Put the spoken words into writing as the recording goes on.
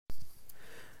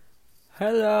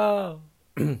Hello.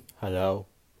 Hello.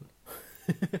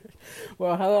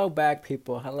 Well, hello back,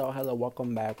 people. Hello.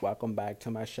 Welcome back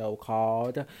to my show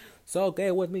called So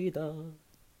Gay With Me,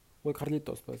 with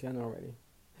Carlitos, but you know already.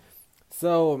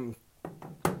 So,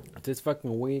 this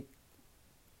fucking week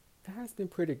has been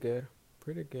pretty good.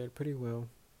 Pretty well.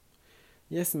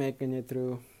 Yes, making it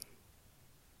through.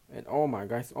 And oh my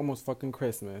god, it's almost fucking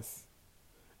Christmas.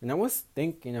 And I was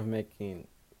thinking of making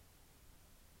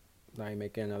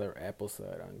another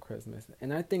episode on Christmas,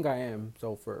 and I think I am.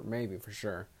 So for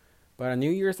sure, but on New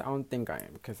Year's I don't think I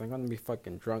am because I'm gonna be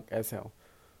fucking drunk as hell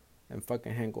and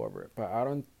fucking hangover. But I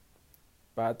don't.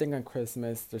 But I think on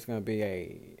Christmas there's gonna be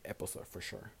a episode for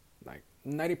sure. Like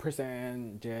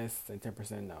 90% yes and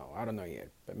 10% no. I don't know yet,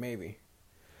 but maybe.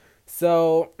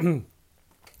 So,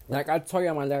 like I told you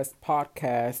on my last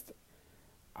podcast,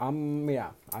 I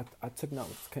took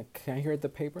notes. Can you hear the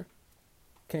paper?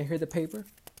 Can you hear the paper?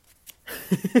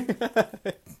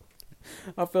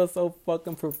 I feel so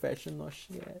fucking professional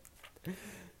shit.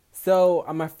 So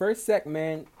my first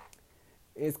segment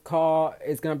it's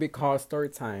gonna be called Story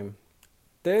Time.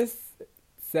 This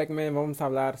segment vamos a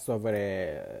hablar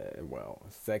sobre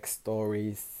sex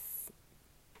stories,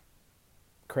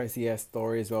 crazy ass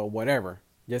stories or whatever.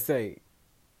 Just say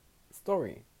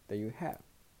story that you have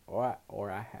or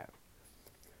I have.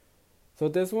 So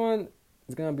this one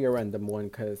is gonna be a random one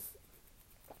because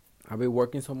I've been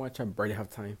working so much I barely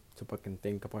have time to fucking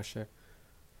think about shit.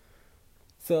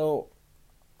 So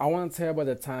I want to tell you about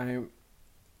the time.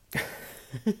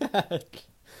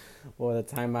 Well, the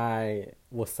time I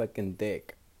was sucking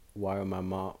dick while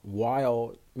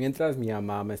mientras mi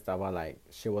mamá me estaba like,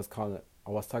 she was calling,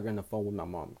 I was talking on the phone with my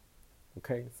mom.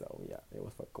 Okay, so yeah, it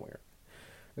was fucking weird.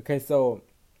 Okay, so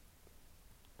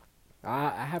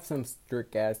I have some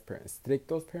strict ass parents, strict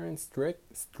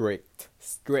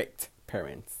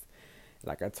parents.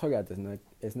 Like I told you,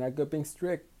 it's not good being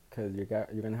strict because you're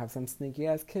gonna have some sneaky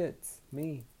ass kids.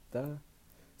 Me, duh.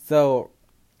 So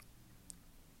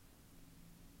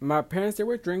my parents, they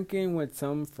were drinking with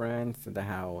some friends at the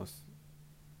house,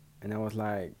 and I was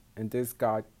like, and this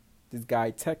guy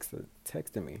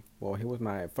texted me. Well, he was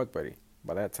my fuck buddy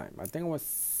by that time. I think I was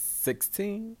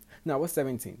 16. No, I was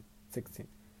 17, 16.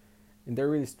 And they're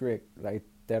really strict. Like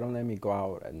they don't let me go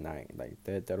out at night. Like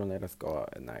they don't let us go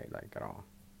out at night like at all.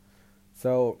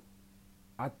 So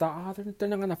I thought, they're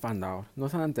not gonna find out. No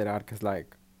se van a enterar because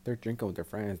like they're drinking with their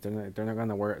friends. They're not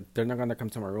gonna come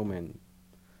to my room and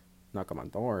knock on my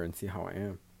door and see how I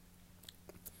am.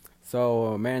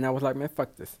 So man, I was like, man,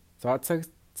 fuck this. So I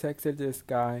texted this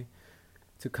guy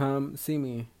to come see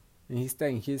me, and he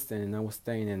stayed in Houston, and I was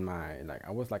staying in I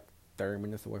was like 30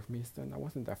 minutes away from Houston. I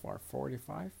wasn't that far,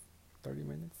 45, 30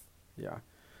 minutes. Yeah,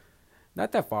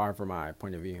 not that far from my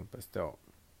point of view, but still.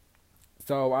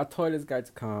 So I told this guy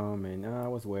to come, and I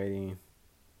was waiting.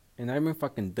 And I even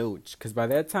fucking douche, because by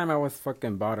that time I was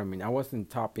fucking bottoming. I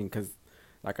wasn't topping, because,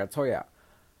 like I told ya,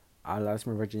 I lost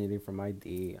my virginity from my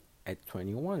D at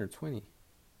 21 or 20.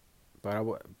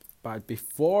 But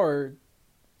before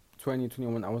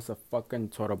 2021, I was a fucking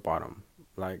total bottom.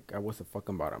 Like, I was a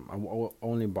fucking bottom.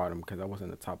 Only bottom, because I wasn't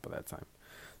the top at that time.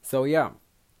 So, yeah.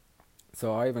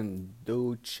 So I even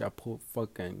douche, I put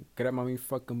fucking, grab my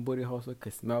fucking booty hole so it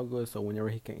can smell good. So whenever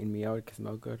he can eat me out, it can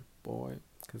smell good. Boy,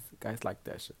 because guys like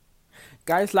that shit.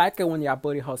 Guys like it when your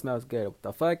booty hole smells good. What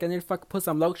the fuck? I need to fucking put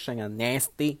some lotion. You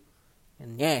nasty. You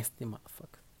nasty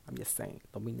motherfucker. I'm just saying,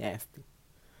 don't be nasty.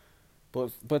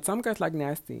 But some guys like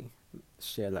nasty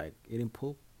shit, like eating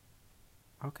poop.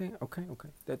 Okay.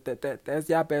 That's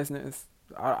your business.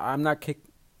 I'm not kick.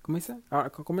 ¿Cómo dice?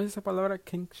 ¿Cómo dice esa palabra?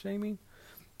 Kink shaming.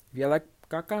 If you like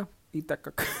caca, eat that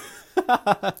caca.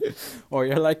 Or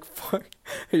you're like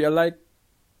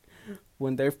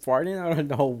when they're farting. I don't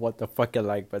know what the fuck you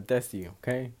like, but that's you,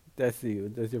 okay? That's you.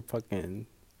 That's your fucking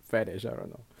fetish. I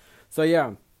don't know. So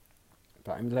yeah,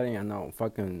 but I'm letting you know,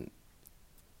 fucking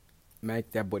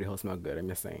make that booty hole smell good. I'm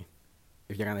just saying,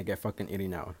 if you're gonna get fucking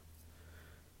eating out,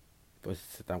 pues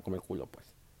se están come el culo,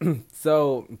 pues.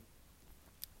 So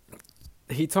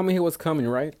he told me he was coming,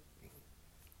 right?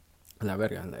 La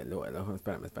verga,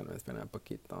 espérame un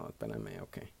poquito, espérame,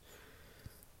 okay.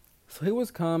 So he was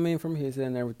coming from his end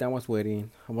and everything. I was waiting.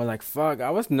 I was like, fuck,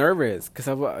 I was nervous, cause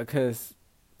I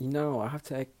have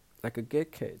to act like a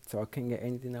good kid, so I can't get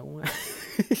anything I want.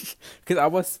 Cause I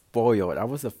was spoiled. I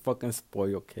was a fucking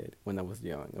spoiled kid when I was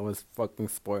young. I was fucking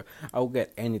spoiled. I would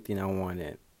get anything I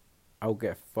wanted. I would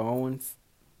get phones.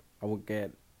 I would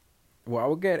get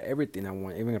everything I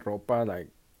want, even ropa, like.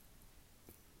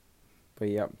 But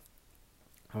yeah.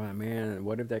 I'm like, man,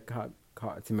 what if they caught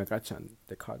si me cachan,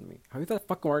 they caught me. How is that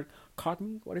fucking word? Caught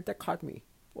me? What if they caught me?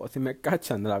 Well, si me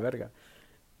cachan, la verga.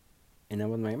 And I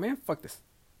was like, man, fuck this.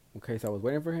 Okay, so I was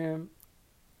waiting for him.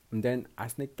 And then I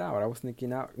sneaked out. I was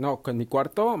sneaking out. No, because mi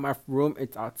cuarto, my room,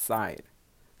 it's outside.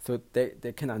 So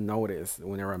they cannot notice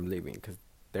whenever I'm leaving because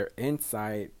they're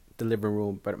inside the living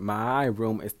room, but my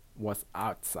room was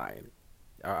outside.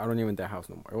 I don't even that house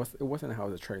no more. It wasn't a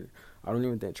house, a trailer. I don't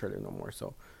even that trailer no more.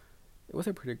 So it was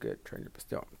a pretty good trailer, but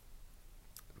still.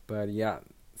 But yeah,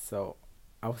 so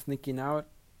I was sneaking out,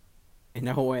 and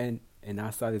I went and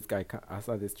I saw this guy. I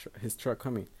saw his truck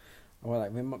coming. I was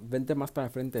like, vente más para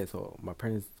frente, so my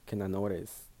parents cannot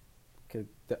notice, because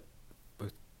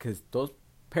those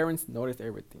parents notice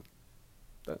everything.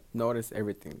 Notice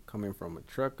everything coming from a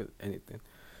truck or anything.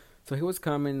 So he was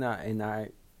coming, and I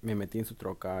me metí en su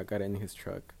troca. I got in his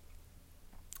truck.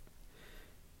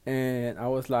 And I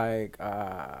was like,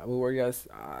 we were just,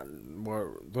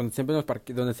 donde siempre me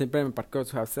parqueo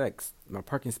to have sex. My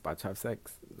parking spot to have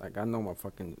sex. Like, I know my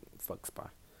fucking fuck spot.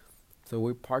 So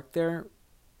we parked there,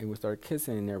 and we started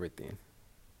kissing and everything.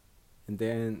 And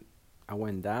then I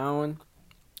went down,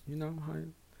 you know,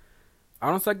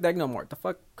 I don't suck dick no more. The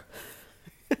fuck?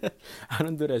 I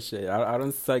don't do that shit. I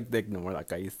don't suck dick no more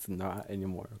like I used to not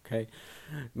anymore, okay?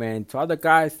 Man, to other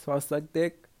guys who suck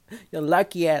dick, you're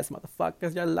lucky ass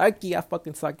motherfuckers. You're lucky I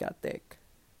fucking suck your dick.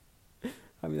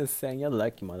 I'm just saying, you're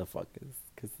lucky motherfuckers.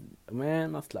 Because,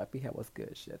 man, my slappy head was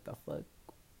good shit. The fuck?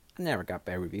 I never got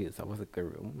bad reviews. I was a good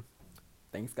room.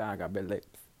 Thanks God I got big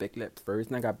lips. Big lips first,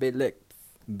 and I got big lips.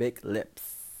 Big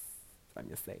lips. I'm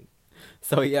just saying.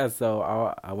 So, yeah, so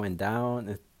I went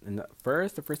down. And the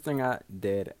first thing I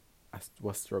did, I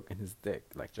was stroking his dick.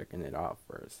 Like, checking it out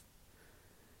first.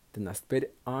 Then I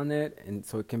spit on it, and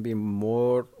so it can be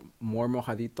more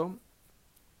mojadito.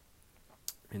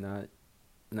 And I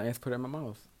just put it in my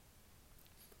mouth.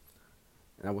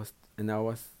 And I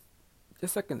was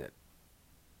just sucking it.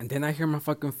 And then I hear my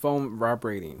fucking phone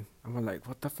vibrating. I was like,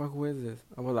 what the fuck, who is this?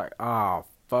 I was like, oh,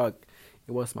 fuck.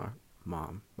 It was my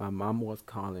mom. My mom was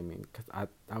calling me. Because I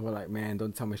was like, man,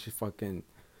 don't tell me she fucking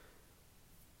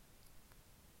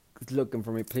looking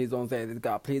for me. Please don't say this,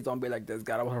 God. Please don't be like this,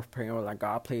 God. I was praying. I was like,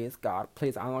 God, please, God,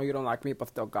 please. I know you don't like me, but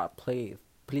still, God, please.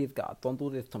 Please, God, don't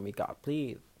do this to me, God,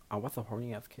 please. I was a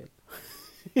horny ass kid.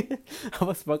 I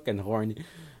was fucking horny.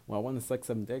 Well, I want to suck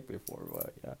some dick before,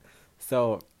 but yeah.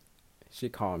 So she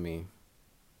called me.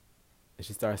 And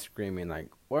she started screaming like,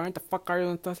 where the fuck are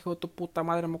you? Estás hijo de tu puta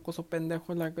madre, mocoso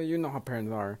pendejo. Like, you know how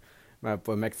parents are. My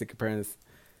Mexican parents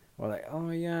were like, oh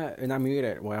yeah. And I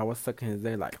muted. Well, I was sucking his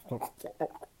dick like,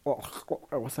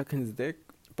 I was sucking his dick,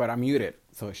 but I muted.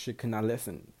 So she could not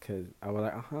listen. Because I was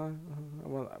like,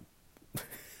 Well,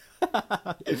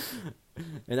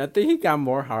 and I think he got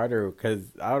more harder because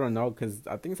I don't know, because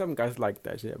I think some guys like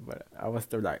that shit, but I was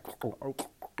still like,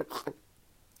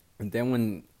 and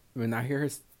then when I hear her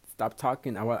stop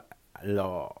talking, I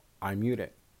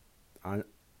muted. I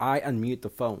unmute the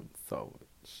phone, so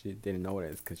she didn't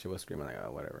notice because she was screaming like,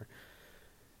 oh, whatever.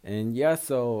 And yeah,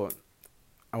 so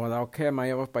I was like, okay, me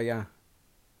llevo para allá.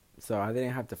 So I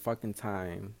didn't have the fucking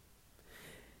time.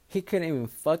 He couldn't even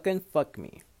fucking fuck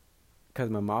me. Because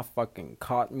my mom fucking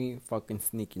caught me fucking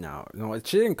sneaking out. No,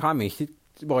 she didn't call me. She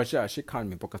caught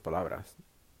me, pocas palabras.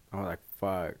 I was like,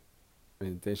 fuck.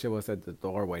 And then she was at the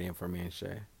door waiting for me and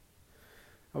shit.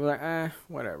 I was like,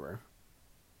 whatever.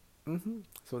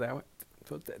 So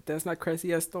that's not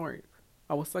crazy ass story.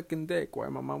 I was sucking dick while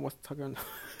my mom was talking,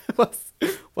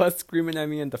 was screaming at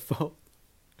me on the phone.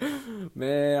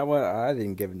 Man, I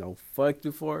didn't give no fuck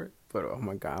before. But oh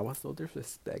my God, I was so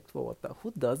disrespectful.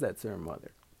 Who does that to their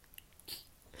mother?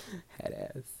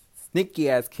 Head ass. Sneaky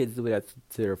ass kids do that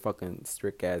to their fucking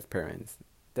strict ass parents.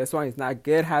 That's why it's not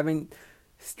good having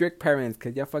strict parents,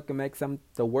 because you fucking make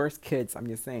the worst kids. I'm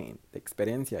just saying. The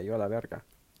experiencia, yo la verga.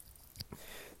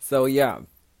 So yeah.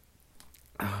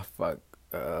 Oh, fuck.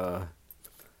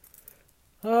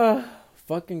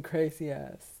 Fucking crazy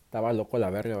ass. Estaba loco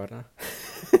la verga, ¿verdad?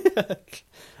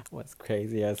 Was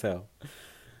crazy as hell.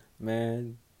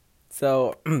 Man.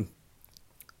 So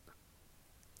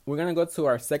we're gonna go to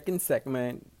our second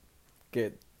segment.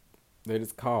 That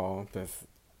is called the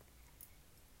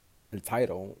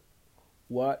title.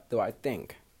 What do I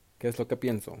think? ¿Qué es lo que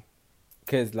pienso?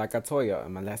 Because like I told you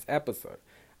in my last episode,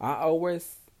 I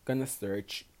always gonna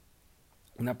search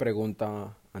una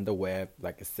pregunta on the web,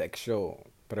 like a sexual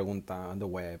pregunta on the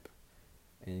web,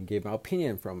 and give my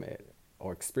opinion from it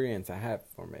or experience I have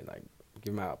from it, like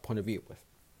give my point of view.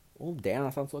 Oh damn,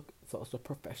 that sounds so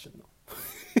professional.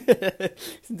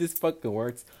 This fucking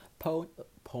words. Point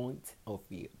of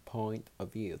view.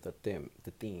 The theme.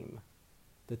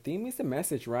 The theme is the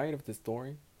message, right, of the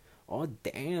story. Oh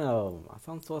damn, I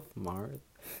sound so smart.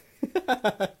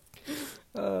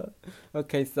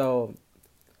 Okay, so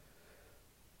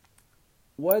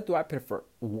what do I prefer?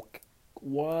 What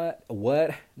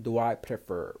do I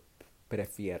prefer?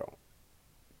 Prefiero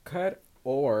cut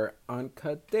or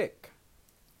uncut dick?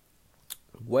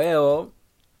 Well,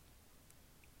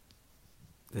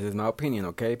 this is my opinion,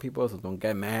 okay, people. So don't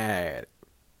get mad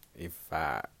if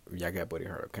ya get booty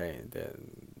hurt, okay?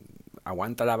 Then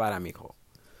aguanta la vara, mijo.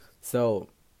 So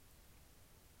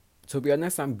to be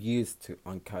honest, I'm used to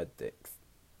uncut dicks.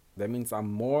 That means I'm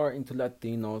more into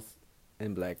Latinos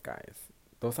and black guys.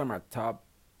 Those are my top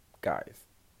guys.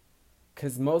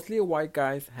 Cause mostly white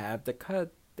guys have the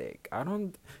cut dick. I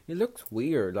don't. It looks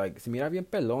weird. Like, se mira bien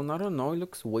pelón. I don't know. It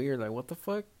looks weird. Like, what the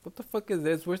fuck? What the fuck is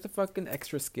this? Where's the fucking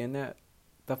extra skin at?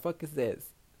 The fuck is this?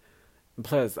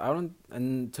 Plus, I don't.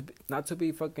 And not to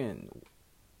be fucking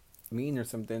mean or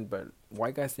something, but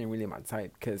white guys ain't really my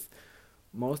type. Cause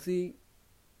mostly,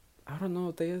 I don't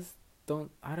know. They just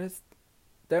don't. I just.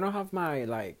 They don't have my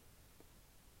like.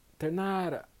 They're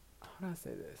not. How do I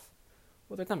say this?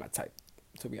 Well, they're not my type.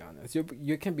 To be honest,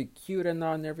 you can be cute and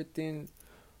all and everything,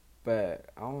 but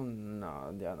I don't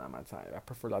know. They're not my type. I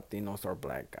prefer Latinos or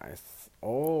black guys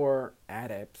or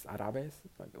Arabs.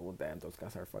 Like, oh damn, those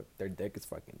guys are their dick is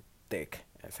fucking thick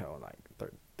as hell. Like,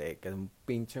 they're thick. Es un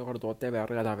pinche gordote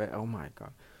verga la Oh my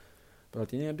god. Pero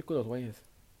tienen rico los güeyes.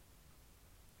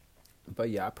 But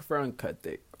yeah, I prefer uncut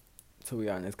dick. To be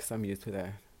honest, cause I'm used to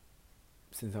that.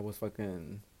 Since I was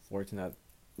fucking fortunate,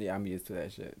 yeah, I'm used to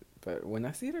that shit. But when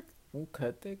I see un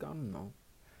cut dick, I don't know.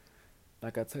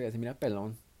 Like I tell you, se mira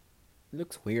pelón. It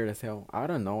looks weird as hell. I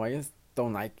don't know. I just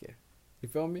don't like it. You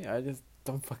feel me? I just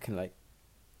don't fucking like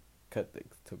cut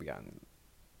dicks, to be honest.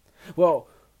 Well,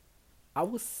 I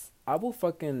will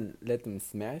fucking let them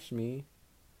smash me,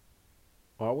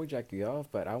 or I would jack you off,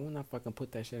 but I will not fucking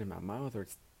put that shit in my mouth or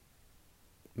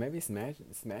maybe smash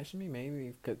me,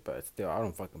 maybe. But still, I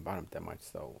don't fucking bottom that much,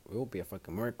 so it will be a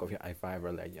fucking miracle if I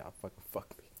ever let y'all fucking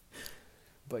fuck me.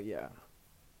 But yeah,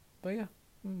 but yeah.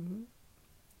 hmm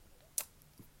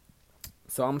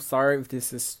So I'm sorry if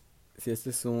this is si este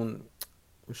es un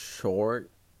short,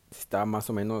 si está más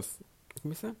o menos,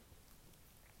 ¿cómo se dice?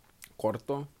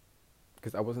 Corto,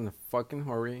 because I was in a fucking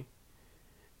hurry,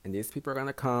 and these people are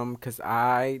gonna come, because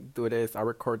I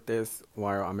record this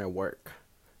while I'm at work,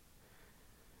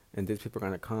 and these people are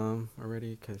gonna come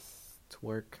already, because to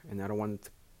work, and I don't want it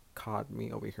to caught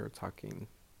me over here talking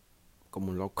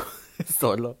como un loco,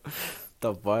 solo,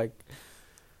 the fuck.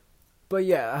 But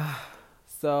yeah,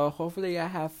 so hopefully I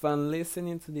have fun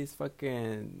listening to this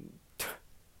fucking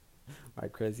my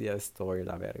crazy ass story,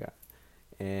 la verga,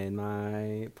 and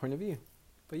my point of view.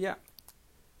 But yeah,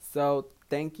 so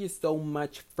thank you so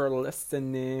much for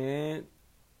listening.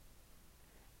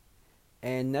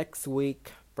 And next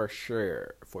week, for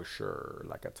sure,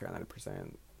 like I tell you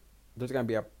 90%, there's gonna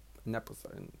be an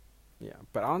episode. Yeah,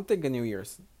 but I don't think in New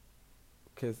Year's,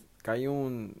 cause cae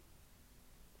un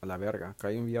a la verga,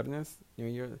 cae un viernes, New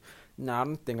Year's. No, I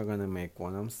don't think I'm gonna make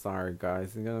one. I'm sorry,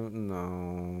 guys.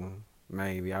 No,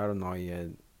 maybe I don't know yet.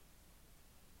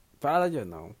 But I'll let you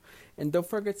know. And don't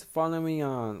forget to follow me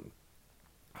on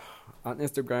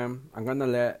Instagram. I'm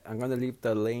gonna leave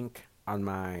the link on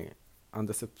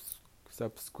the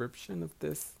subscription of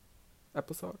this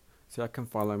episode, so you can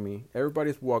follow me.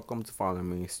 Everybody's welcome to follow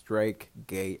me. Straight,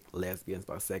 gay, lesbians,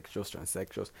 bisexuals,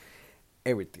 transsexuals,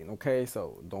 everything. Okay,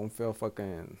 so don't feel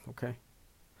fucking okay.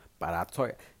 Para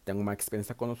tengo más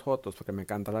experiencia con los otros porque me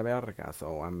encanta la verga,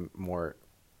 so I'm more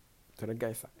to the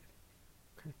gay side.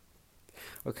 Okay.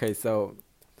 Okay, so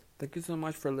thank you so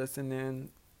much for listening,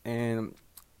 and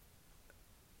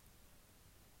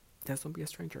just don't be a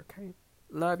stranger, okay?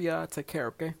 Love ya. Take care,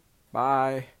 okay?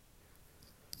 Bye.